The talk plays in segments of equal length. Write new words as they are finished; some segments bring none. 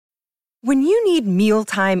When you need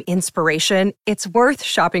mealtime inspiration, it's worth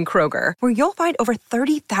shopping Kroger, where you'll find over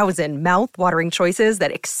 30,000 mouth-watering choices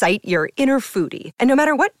that excite your inner foodie. And no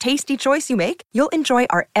matter what tasty choice you make, you'll enjoy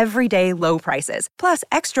our everyday low prices, plus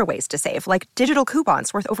extra ways to save, like digital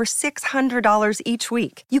coupons worth over $600 each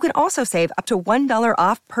week. You can also save up to $1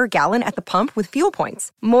 off per gallon at the pump with fuel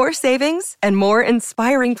points. More savings and more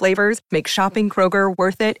inspiring flavors make shopping Kroger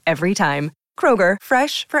worth it every time. Kroger,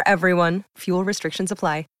 fresh for everyone. Fuel restrictions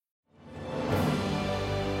apply.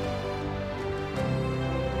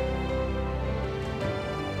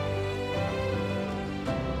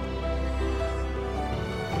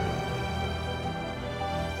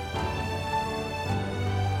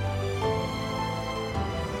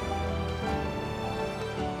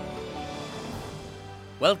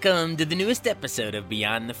 Welcome to the newest episode of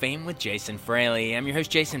Beyond the Fame with Jason Fraley. I'm your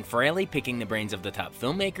host, Jason Fraley, picking the brains of the top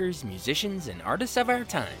filmmakers, musicians, and artists of our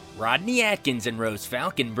time. Rodney Atkins and Rose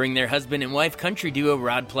Falcon bring their husband and wife country duo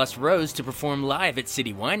Rod Plus Rose to perform live at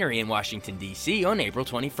City Winery in Washington, D.C. on April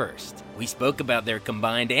 21st. We spoke about their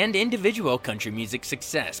combined and individual country music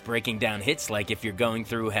success, breaking down hits like If You're Going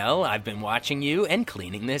Through Hell, I've Been Watching You, and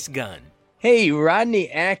Cleaning This Gun. Hey, Rodney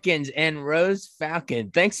Atkins and Rose Falcon,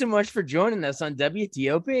 thanks so much for joining us on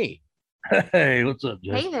WTOP. Hey, what's up,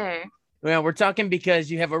 Jay? Hey there. Well, we're talking because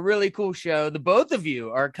you have a really cool show. The both of you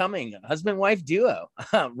are coming, husband-wife duo,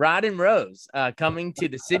 Rod and Rose, coming to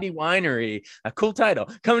the City Winery. A cool title,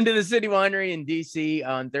 coming to the City Winery in D.C.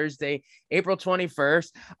 on Thursday, April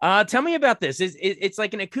 21st. Tell me about this. It's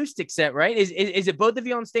like an acoustic set, right? Is it both of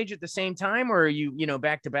you on stage at the same time, or are you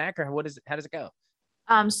back to back, or how does it go?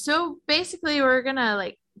 So basically we're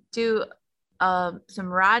gonna do some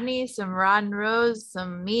Rod and Rose,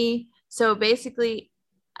 some me. So basically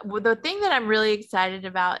the thing that I'm really excited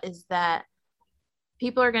about is that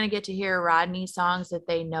people are gonna get to hear Rodney songs that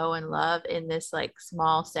they know and love in this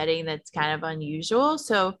small setting that's kind of unusual.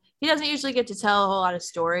 So he doesn't usually get to tell a whole lot of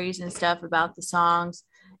stories and stuff about the songs,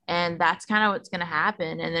 and that's kind of what's gonna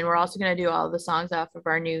happen. And then we're also gonna do all the songs off of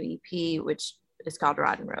our new EP, which is called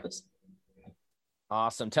Rod and Rose.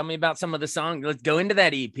 Awesome. Tell me about some of the songs. Let's go into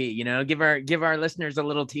that EP, give our listeners a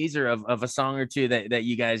little teaser of a song or two that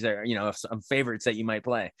you guys are, some favorites that you might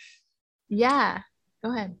play. Yeah,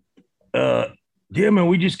 go ahead. Yeah, man,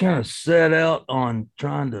 we just kind of set out on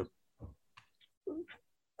trying to,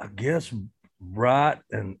 I guess, write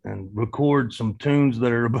and record some tunes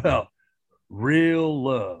that are about real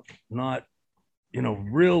love, not,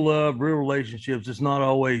 real love, real relationships. It's not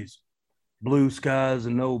always blue skies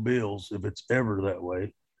and no bills, if it's ever that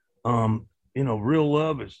way. Real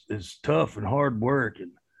love is tough and hard work,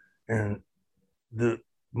 and the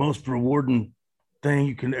most rewarding thing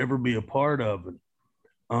you can ever be a part of.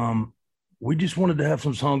 And we just wanted to have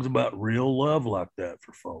some songs about real love like that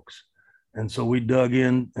for folks. And so we dug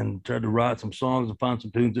in and tried to write some songs and find some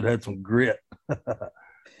tunes that had some grit.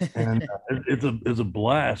 And it's a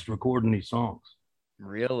blast recording these songs.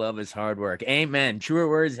 Real love is hard work. Amen. Truer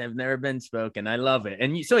words have never been spoken. I love it.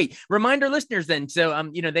 And remind our listeners then. So,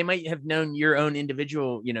 they might have known your own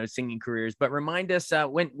individual, singing careers, but remind us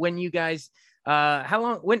when you guys, how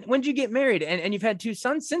long, when did you get married? And you've had 2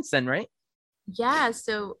 sons since then, right? Yeah.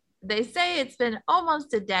 So they say it's been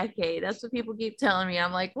almost a decade. That's what people keep telling me.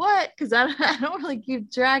 I'm like, what? Because I don't really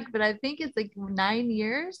keep track, but I think it's 9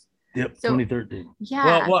 years. Yep, so, 2013.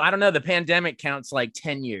 Yeah. Well, I don't know. The pandemic counts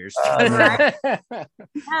 10 years. Right?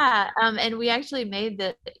 Yeah. And we actually made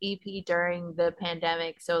the EP during the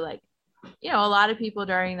pandemic. So a lot of people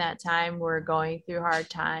during that time were going through hard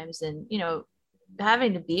times and,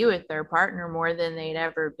 having to be with their partner more than they'd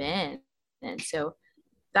ever been. And so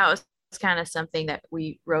that was kind of something that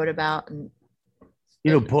we wrote about. And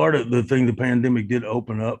part of the thing the pandemic did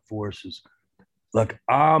open up for us is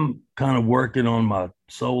I'm kind of working on my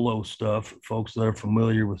solo stuff, folks that are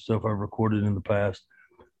familiar with stuff I've recorded in the past.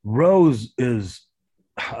 Rose is,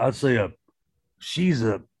 I'd say she's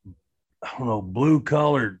a blue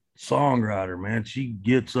collar songwriter, man. She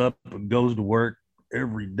gets up and goes to work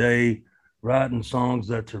every day, writing songs.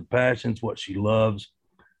 That's her passion. It's what she loves.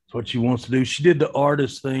 It's what she wants to do. She did the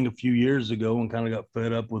artist thing a few years ago and kind of got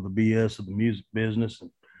fed up with the BS of the music business.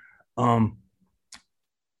 And,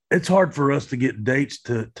 it's hard for us to get dates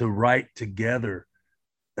to write together.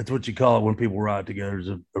 That's what you call it when people write together, is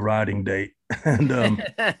a writing date. And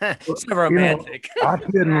it's so romantic. I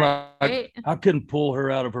couldn't pull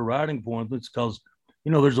her out of her writing appointments because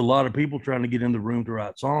there's a lot of people trying to get in the room to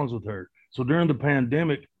write songs with her. So during the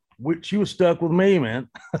pandemic, she was stuck with me, man.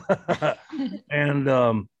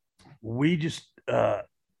 And we just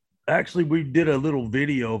actually we did a little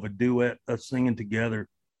video of a duet, us singing together,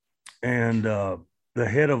 and the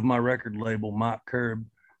head of my record label, Mike Curb,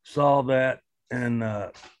 saw that, and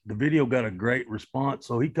the video got a great response.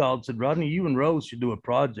 So he called and said, Rodney, you and Rose should do a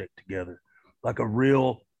project together, like a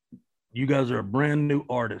real, you guys are a brand new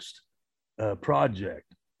artist project.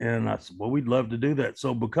 And I said, well, we'd love to do that.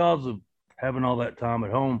 So because of having all that time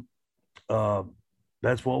at home,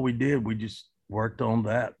 that's what we did. We just worked on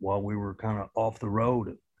that while we were kind of off the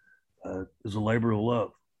road. It was a labor of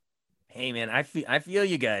love. Hey man, I feel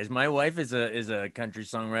you guys. My wife is a country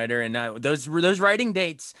songwriter, and those writing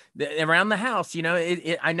dates around the house, you know,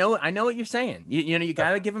 I know what you're saying. You know, you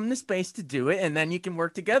gotta give them the space to do it, and then you can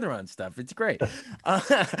work together on stuff. It's great.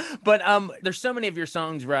 But there's so many of your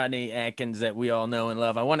songs, Rodney Atkins, that we all know and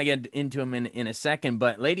love. I want to get into them in a second,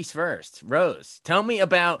 but ladies first. Rose, tell me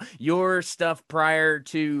about your stuff prior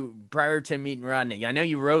to meeting Rodney. I know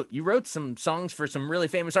you wrote some songs for some really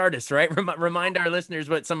famous artists, right? Remind our listeners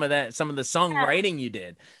what some of the songwriting you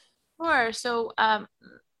did. Sure. So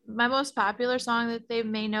my most popular song that they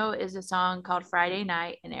may know is a song called Friday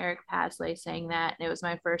Night, and Eric Paslay sang that, and it was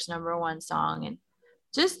my first #1 song, and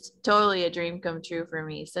just totally a dream come true for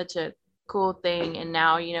me. Such a cool thing. And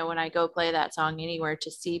now, you know, when I go play that song anywhere, to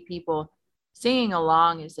see people singing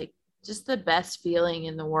along is like just the best feeling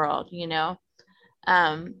in the world, you know.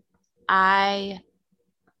 I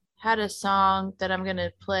had a song that I'm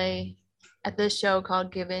gonna play at this show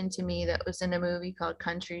called Give In to Me that was in a movie called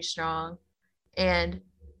Country Strong. And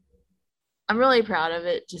I'm really proud of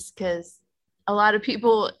it just because a lot of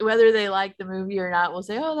people, whether they like the movie or not, will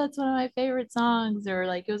say, oh, that's one of my favorite songs, or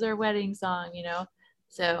like it was our wedding song, you know?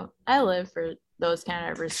 So I live for those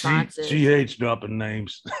kind of responses. She hates dropping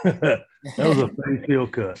names. That was a face heel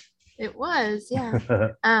cut. It was,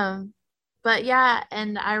 yeah. But yeah,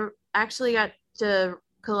 and I actually got to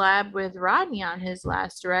collab with Rodney on his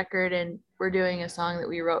last record, and we're doing a song that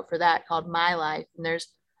we wrote for that called My Life. And there's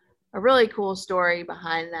a really cool story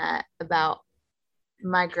behind that about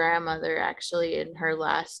my grandmother, actually, in her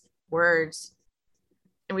last words.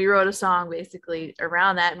 And we wrote a song basically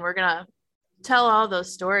around that, and we're gonna tell all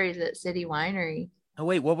those stories at City Winery. Oh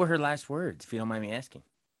wait, what were her last words, if you don't mind me asking?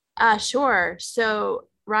 Sure. So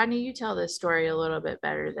Rodney, you tell this story a little bit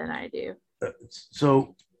better than I do.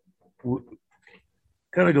 So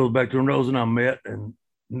kind of goes back to when Rose and I met and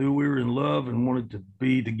knew we were in love and wanted to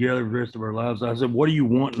be together the rest of our lives. I said, what do you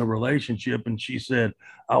want in a relationship? And she said,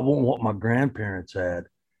 I want what my grandparents had.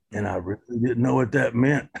 And I really didn't know what that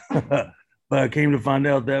meant. But I came to find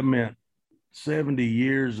out that meant 70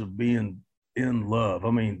 years of being in love.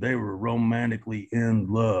 I mean, they were romantically in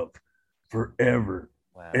love forever.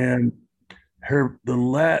 Wow. And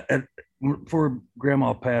before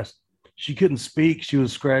grandma passed, she couldn't speak. She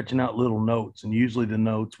was scratching out little notes, and usually the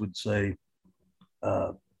notes would say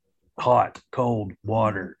hot, cold,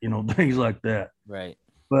 water, you know, things like that. Right.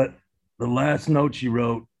 But the last note she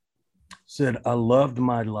wrote said, I loved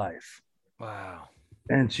my life. Wow.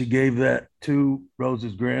 And she gave that to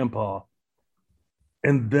Rose's grandpa.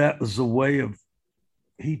 And that was a way of,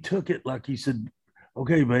 he took it like he said,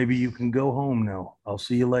 okay, baby, you can go home now. I'll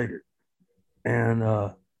see you later.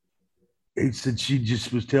 And he said she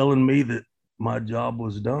just was telling me that my job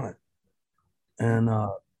was done. And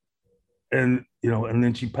you know, and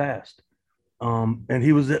then she passed. And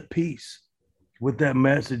he was at peace with that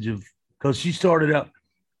message of, because she started out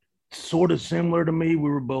sort of similar to me. We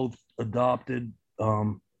were both adopted.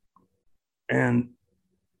 And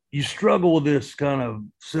you struggle with this kind of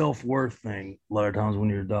self-worth thing a lot of times when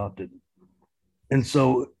you're adopted. And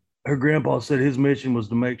so her grandpa said his mission was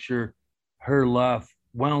to make sure her life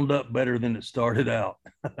wound up better than it started out.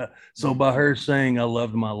 So by her saying, I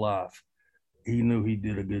loved my life, he knew he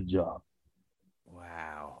did a good job.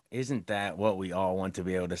 Wow. Isn't that what we all want to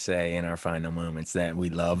be able to say in our final moments, that we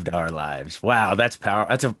loved our lives? Wow. That's power.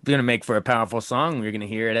 That's going to make for a powerful song. We're going to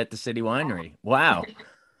hear it at the City Winery. Wow.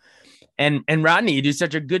 And Rodney, you do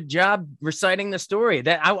such a good job reciting the story.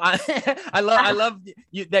 That I love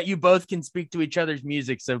you, that you both can speak to each other's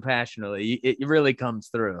music so passionately. It really comes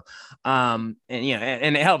through. And you know,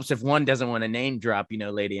 and it helps if one doesn't want to name drop, you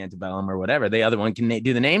know, Lady Antebellum or whatever. The other one can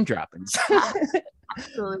do the name droppings.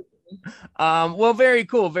 Absolutely. Well, very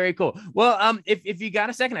cool. Very cool. Well, if you got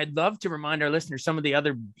a second, I'd love to remind our listeners some of the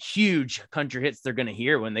other huge country hits they're going to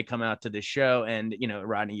hear when they come out to the show. And, you know,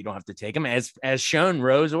 Rodney, you don't have to take them as shown.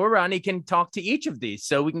 Rose or Rodney can talk to each of these,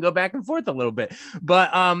 so we can go back and forth a little bit.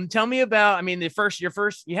 But tell me about, I mean, your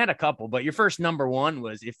first, you had a couple, but your first #1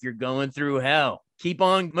 was If You're Going Through Hell, Keep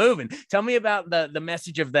On Moving. Tell me about the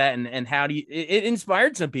message of that, and how do you, it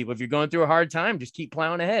inspired some people. If you're going through a hard time, just keep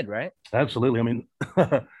plowing ahead, right? Absolutely. I mean,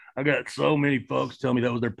 I got so many folks tell me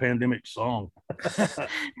that was their pandemic song.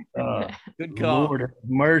 Good call. Lord have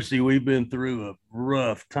mercy, we've been through a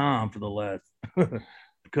rough time for the last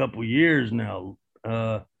couple years now.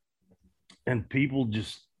 And people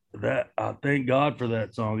just I thank God for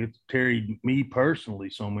that song. It's carried me personally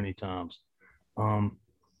so many times.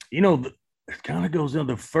 You know, it kind of goes in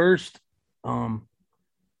the first. I'll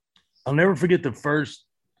never forget the first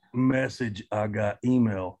message I got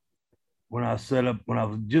email when I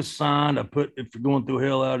was just signed. I put, if you're going through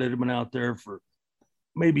hell out, it had been out there for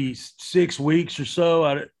maybe 6 weeks or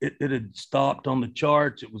so. It had stopped on the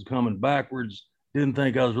charts. It was coming backwards. Didn't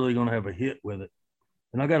think I was really going to have a hit with it.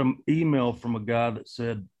 And I got an email from a guy that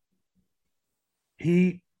said,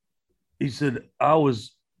 he said, I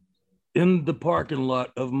was in the parking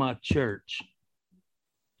lot of my church.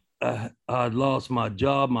 I'd lost my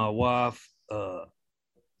job, my wife.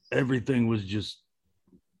 Everything was just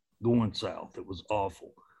going south. It was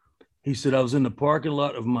awful. He said, I was in the parking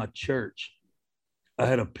lot of my church. I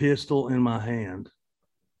had a pistol in my hand,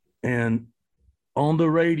 and on the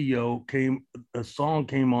radio a song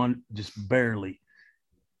came on just barely,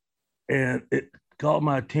 and it caught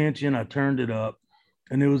my attention. I turned it up,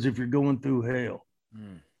 and it was If You're Going Through Hell.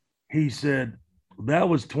 He said, that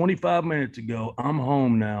was 25 minutes ago. I'm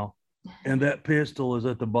home now, and that pistol is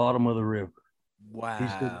at the bottom of the river. Wow. He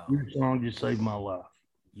said, your song just saved my life.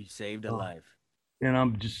 You saved a life.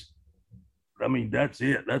 And that's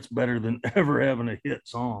it. That's better than ever having a hit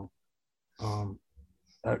song. And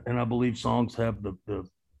I believe songs have the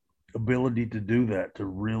ability to do that, to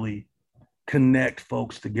really connect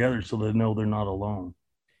folks together so they know they're not alone.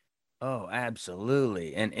 Oh,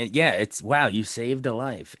 absolutely. And yeah, it's, wow, you saved a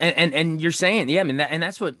life. And you're saying, yeah, I mean,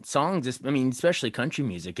 that's what songs is. I mean, especially country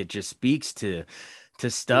music, it just speaks to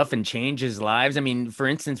stuff and changes lives. I mean, for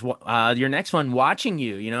instance, your next one, Watching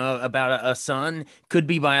You, you know, about a son, could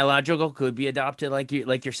be biological, could be adopted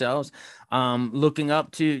like yourselves, looking up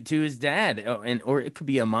to his dad, or it could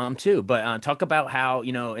be a mom too. But talk about how,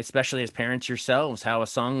 you know, especially as parents yourselves, how a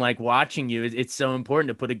song like Watching You, it's so important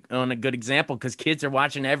to put on a good example, because kids are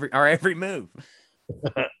watching our every move.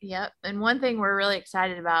 Yep. And one thing we're really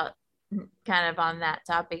excited about, kind of on that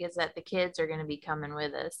topic, is that the kids are going to be coming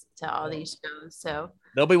with us to all these shows, so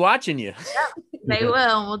they'll be watching you. Yeah, they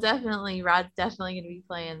will. Rod's definitely going to be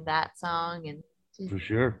playing that song, and for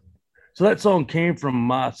sure. So that song came from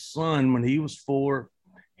my son when he was 4.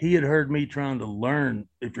 He had heard me trying to learn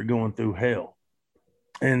If You're Going Through Hell,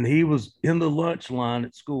 and he was in the lunch line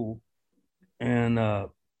at school, and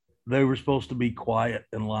they were supposed to be quiet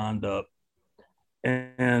and lined up,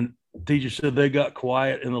 and teacher said they got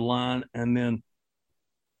quiet in the line, and then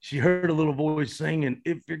she heard a little voice singing,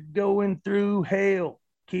 if you're going through hell,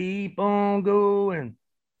 keep on going.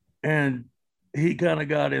 And he kind of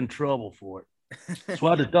got in trouble for it. So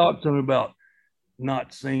I had to talk to him about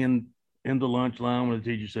not singing in the lunch line when the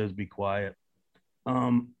teacher says be quiet.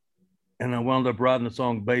 And I wound up writing a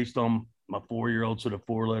song based on my 4-year-old said a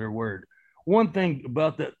 4-letter word. One thing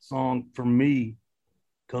about that song for me,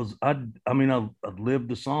 because I've lived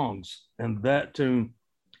the songs, and that tune,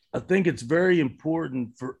 I think it's very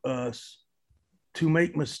important for us to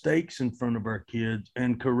make mistakes in front of our kids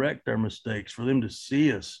and correct our mistakes, for them to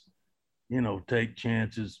see us, you know, take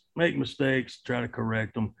chances, make mistakes, try to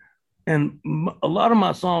correct them. And a lot of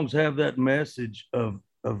my songs have that message of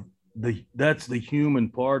that's the human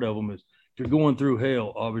part of them. Is if you're going through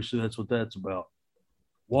hell, obviously that's what that's about.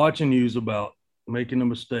 Watching You is about making a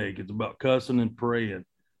mistake. It's about cussing and praying.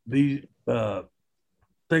 Take a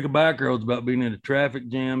Back Road's about being in a traffic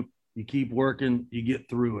jam. You keep working, you get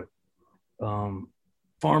through it.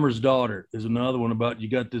 Farmer's Daughter is another one about you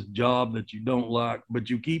got this job that you don't like, but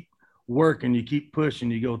you keep working, you keep pushing,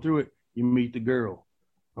 you go through it, you meet the girl.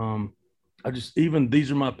 Even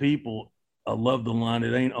These Are My People, I love the line,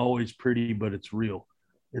 it ain't always pretty, but it's real.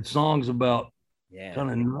 It's songs about kind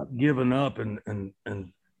of not giving up and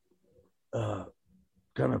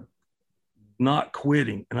kind of not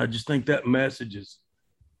quitting. And I just think that message is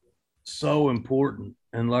so important.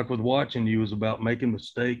 And like with Watching You is about making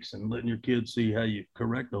mistakes and letting your kids see how you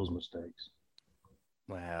correct those mistakes.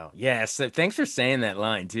 Wow. Yes. So thanks for saying that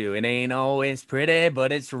line too. It ain't always pretty,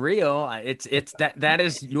 but it's real. It's that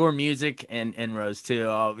is your music, and Rose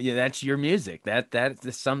too. Yeah, that's your music. That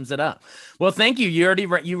sums it up. Well, thank you.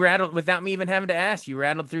 You rattled without me even having to ask. You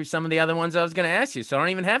rattled through some of the other ones I was going to ask you, so I don't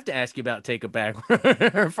even have to ask you about Take It Back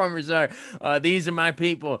or Farmer's Daughter. These Are My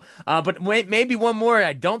People. But wait, maybe one more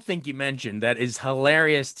I don't think you mentioned that is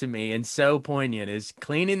hilarious to me and so poignant is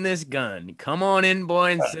Cleaning This Gun. Come on in,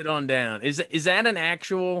 boy, and sit on down. Is that an actual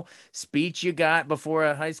speech you got before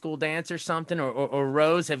a high school dance or something, or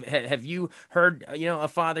Rose, have you heard a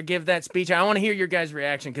father give that speech? I want to hear your guys'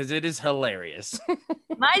 reaction because it is hilarious.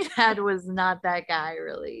 My dad was not that guy,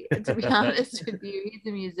 really, to be honest with you. He's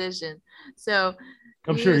a musician, so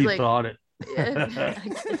I'm sure he like, thought it.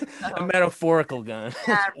 A metaphorical gun.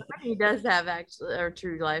 Yeah, he does have actually a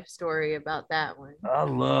true life story about that one. I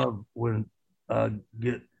love when I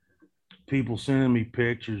get people sending me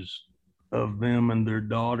pictures of them and their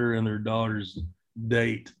daughter and their daughter's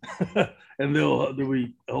date, and they'll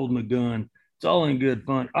be holding a gun. It's all in good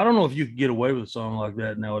fun. I don't know if you could get away with a song like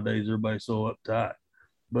that nowadays. Everybody's so uptight.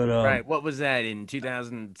 But right, what was that in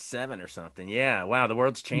 2007 or something? Yeah, wow, the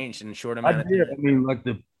world's changed in a short amount of time. I mean, like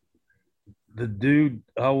the dude,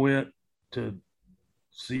 I went to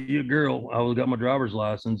see a girl. I got my driver's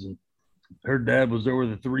license, and her dad was there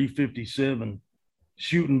with a 357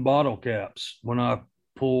 shooting bottle caps when I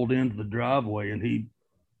pulled into the driveway, and he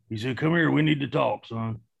said, "Come here, we need to talk,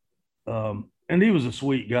 son." And he was a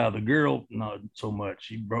sweet guy. The girl, not so much.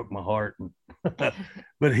 She broke my heart.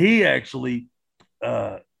 But he actually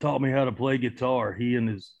taught me how to play guitar. He and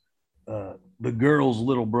his the girl's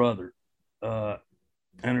little brother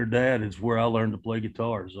and her dad is where I learned to play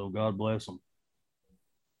guitar. So God bless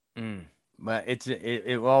them. But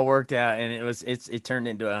it all worked out, and it turned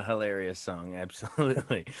into a hilarious song.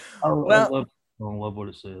 Absolutely. I love what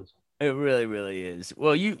it says. It really, really is.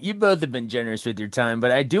 Well, you both have been generous with your time, but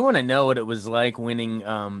I do want to know what it was like winning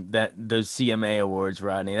those CMA awards,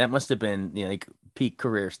 Rodney. That must have been like peak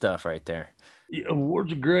career stuff right there. Yeah,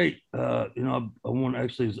 awards are great. I won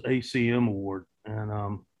actually his ACM award,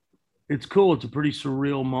 and it's cool. It's a pretty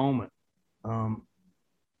surreal moment.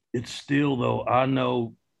 It's still, though, I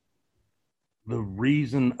know the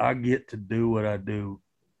reason I get to do what I do,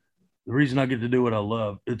 the reason I get to do what I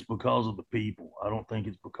love, it's because of the people. I don't think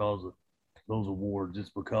it's because of those awards. It's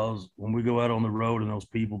because when we go out on the road and those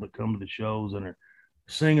people that come to the shows and are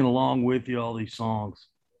singing along with you, all these songs,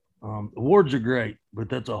 awards are great, but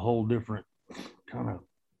that's a whole different kind of,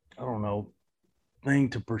 I don't know, thing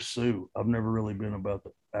to pursue. I've never really been about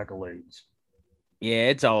the accolades. Yeah,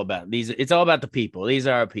 it's all about these. It's all about the people. These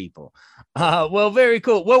are our people. Well, very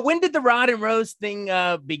cool. Well, when did the Rod and Rose thing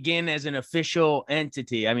begin as an official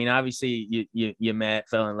entity? I mean, obviously you met,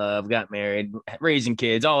 fell in love, got married, raising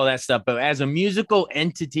kids, all of that stuff. But as a musical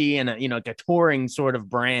entity and like a touring sort of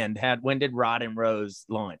brand, when did Rod and Rose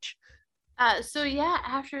launch? So yeah,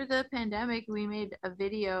 after the pandemic, we made a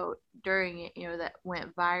video during it, that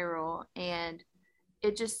went viral, and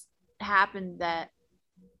it just happened that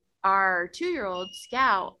our 2-year-old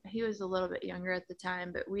Scout, he was a little bit younger at the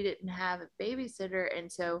time, but we didn't have a babysitter.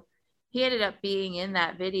 And so he ended up being in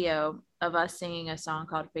that video of us singing a song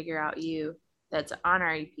called Figure Out You that's on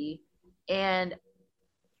our EP. And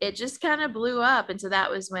it just kind of blew up. And so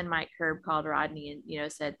that was when Mike Herb called Rodney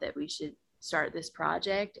and, said that we should start this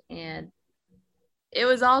project. And it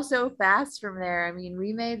was all so fast from there. I mean,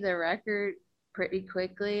 we made the record pretty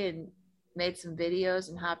quickly and made some videos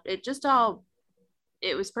and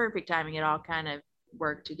it was perfect timing. It all kind of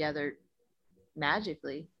worked together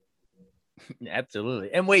magically.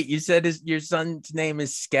 Absolutely. And wait, you said your son's name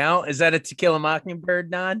is Scout? Is that a To Kill a Mockingbird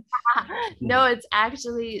nod? No, it's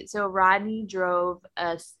actually, so Rodney drove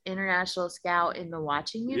a International Scout in the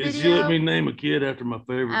Watching You video. You let me name a kid after my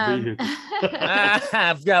favorite vehicle.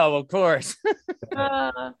 No, of course.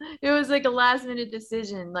 It was like a last minute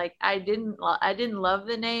decision. Like I didn't love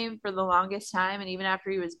the name for the longest time, and even after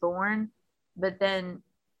he was born, but then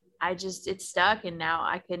it stuck, and now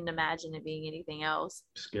I couldn't imagine it being anything else.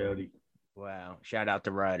 Scouty. Wow. Shout out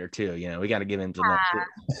to Ryder too. We got to give him some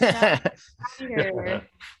love.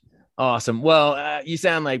 Awesome. Well, you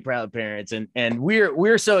sound like proud parents, and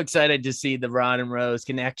we're so excited to see the Rod and Rose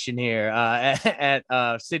connection here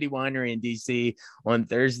at City Winery in DC on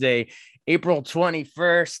Thursday, April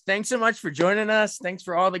 21st. Thanks so much for joining us. Thanks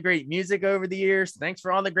for all the great music over the years. Thanks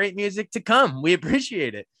for all the great music to come. We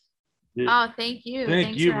appreciate it. Oh, thank you.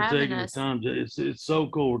 Thanks you for taking us. the time. It's so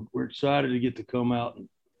cool. We're excited to get to come out, and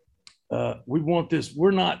we want this.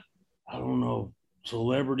 We're not, I don't know,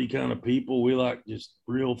 celebrity kind of people. We like just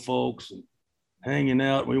real folks and hanging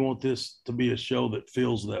out. We want this to be a show that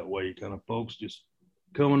feels that way, kind of folks just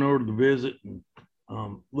coming over to visit, and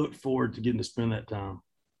look forward to getting to spend that time.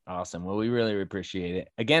 Awesome. Well, we really appreciate it.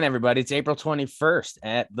 Again, everybody, it's April 21st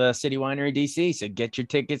at the City Winery DC, so get your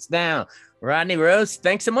tickets now. Rodney, Rose,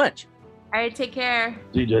 thanks so much. All right, take care.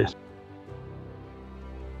 See you, Jason.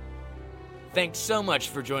 Thanks so much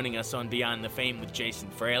for joining us on Beyond the Fame with Jason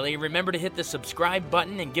Fraley. Remember to hit the subscribe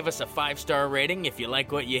button and give us a 5-star rating if you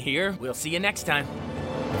like what you hear. We'll see you next time.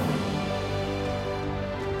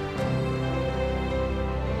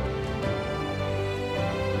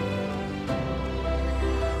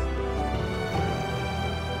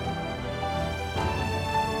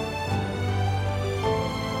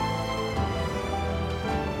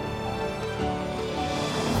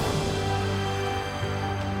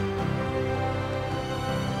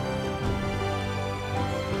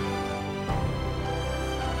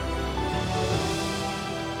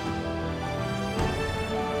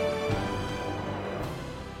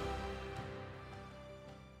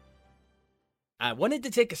 I wanted to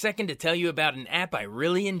take a second to tell you about an app I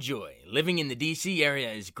really enjoy. Living in the DC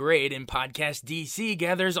area is great, and Podcast DC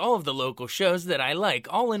gathers all of the local shows that I like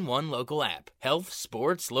all in one local app. Health,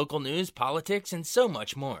 sports, local news, politics, and so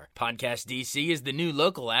much more. Podcast DC is the new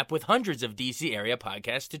local app with hundreds of DC area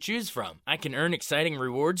podcasts to choose from. I can earn exciting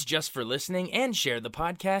rewards just for listening and share the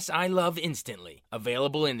podcasts I love instantly.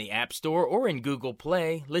 Available in the App Store or in Google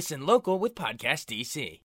Play, listen local with Podcast DC.